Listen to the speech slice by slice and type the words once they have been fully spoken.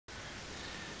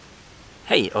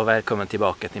Hej och välkommen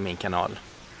tillbaka till min kanal.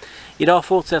 Idag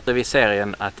fortsätter vi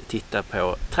serien att titta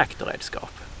på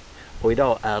traktorredskap. Och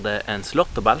idag är det en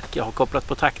slåtterbalk jag har kopplat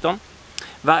på traktorn.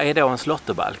 Vad är då en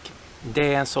slåtterbalk?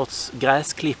 Det är en sorts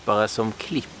gräsklippare som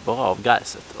klipper av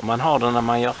gräset. Och man har den när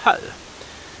man gör hö.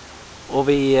 Och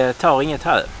vi tar inget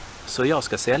hö, så jag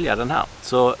ska sälja den här.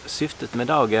 Så syftet med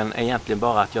dagen är egentligen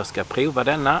bara att jag ska prova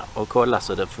denna och kolla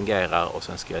så den fungerar. Och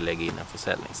sen ska jag lägga in en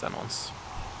försäljningsannons.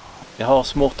 Jag har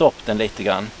smort upp den lite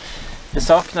grann. Det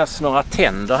saknas några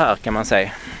tänder här kan man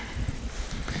säga.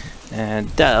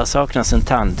 Där saknas en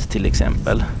tand till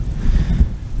exempel.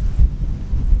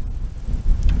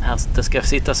 Det ska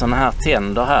sitta sådana här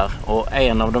tänder här och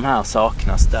en av de här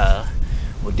saknas där.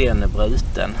 Och den är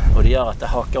bruten och det gör att det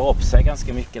hakar upp sig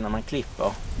ganska mycket när man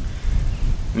klipper.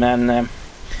 Men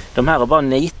de här är bara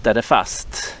nitade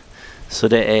fast. Så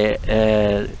det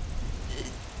är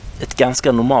ett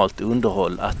ganska normalt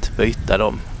underhåll att byta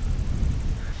dem.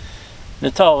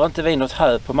 Nu tar inte vi något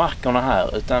hö på markerna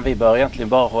här utan vi bör egentligen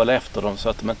bara hålla efter dem så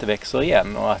att de inte växer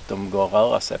igen och att de går att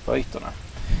röra sig på ytorna.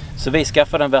 Så vi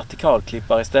skaffade en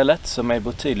vertikalklippare istället som är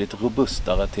betydligt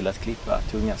robustare till att klippa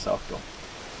tunga saker.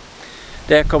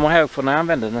 Det jag kommer ihåg från när jag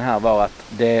använde den här var att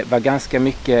det var ganska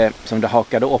mycket som det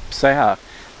hakade upp sig här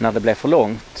när det blev för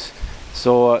långt.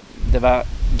 Så det var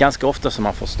ganska ofta som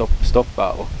man får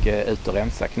stoppa och ut och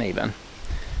rensa kniven.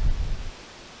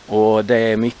 Och det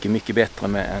är mycket bättre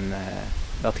med en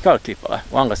vertikalklippare.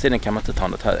 Å andra sidan kan man inte ta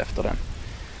något hö efter den.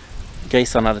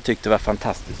 Grisarna hade tyckt det var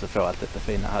fantastiskt att få allt detta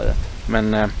fina höet.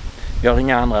 Men jag har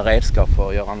inga andra redskap för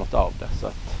att göra något av det.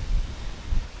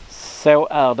 Så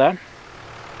är det.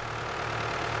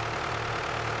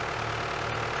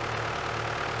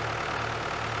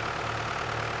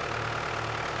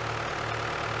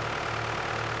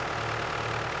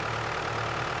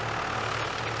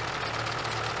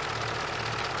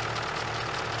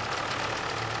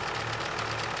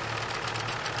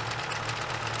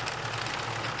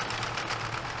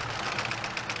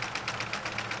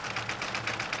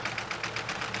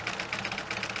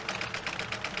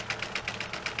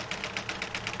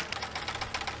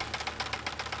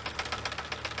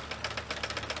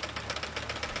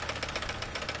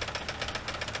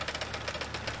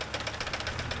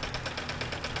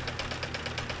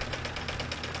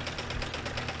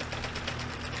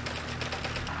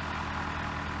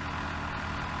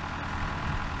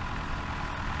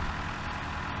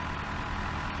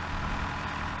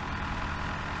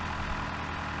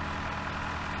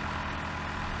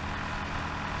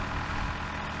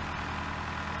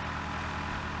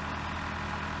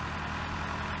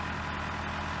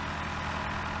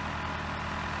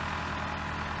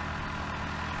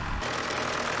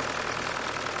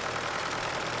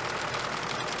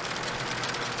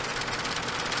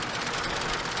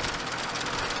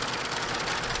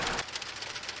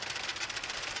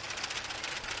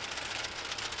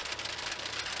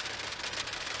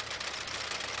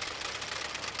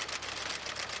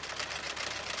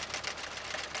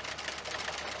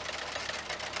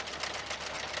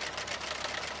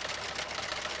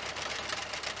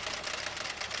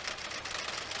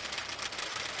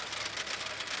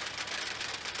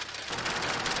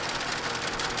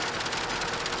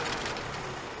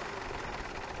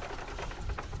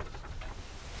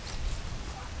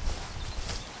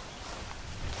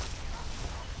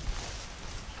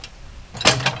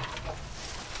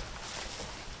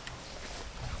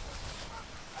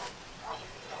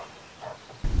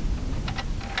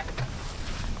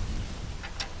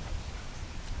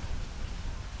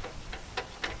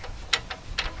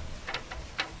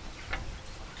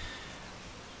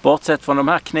 Bortsett från de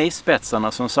här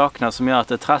knivspetsarna som saknas som gör att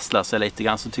det trasslar sig lite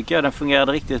grann så tycker jag den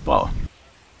fungerade riktigt bra.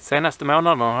 Senaste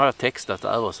månaderna har jag textat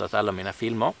och översatt alla mina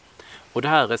filmer. Och det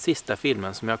här är sista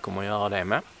filmen som jag kommer att göra det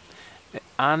med.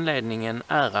 Anledningen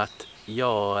är att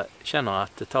jag känner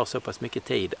att det tar så pass mycket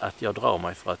tid att jag drar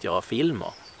mig för att göra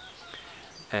filmer.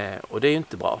 Och det är ju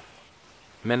inte bra.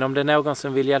 Men om det är någon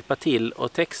som vill hjälpa till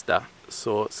och texta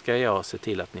så ska jag se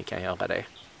till att ni kan göra det.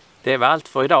 Det var allt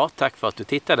för idag. Tack för att du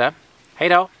tittade. Hej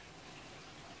då!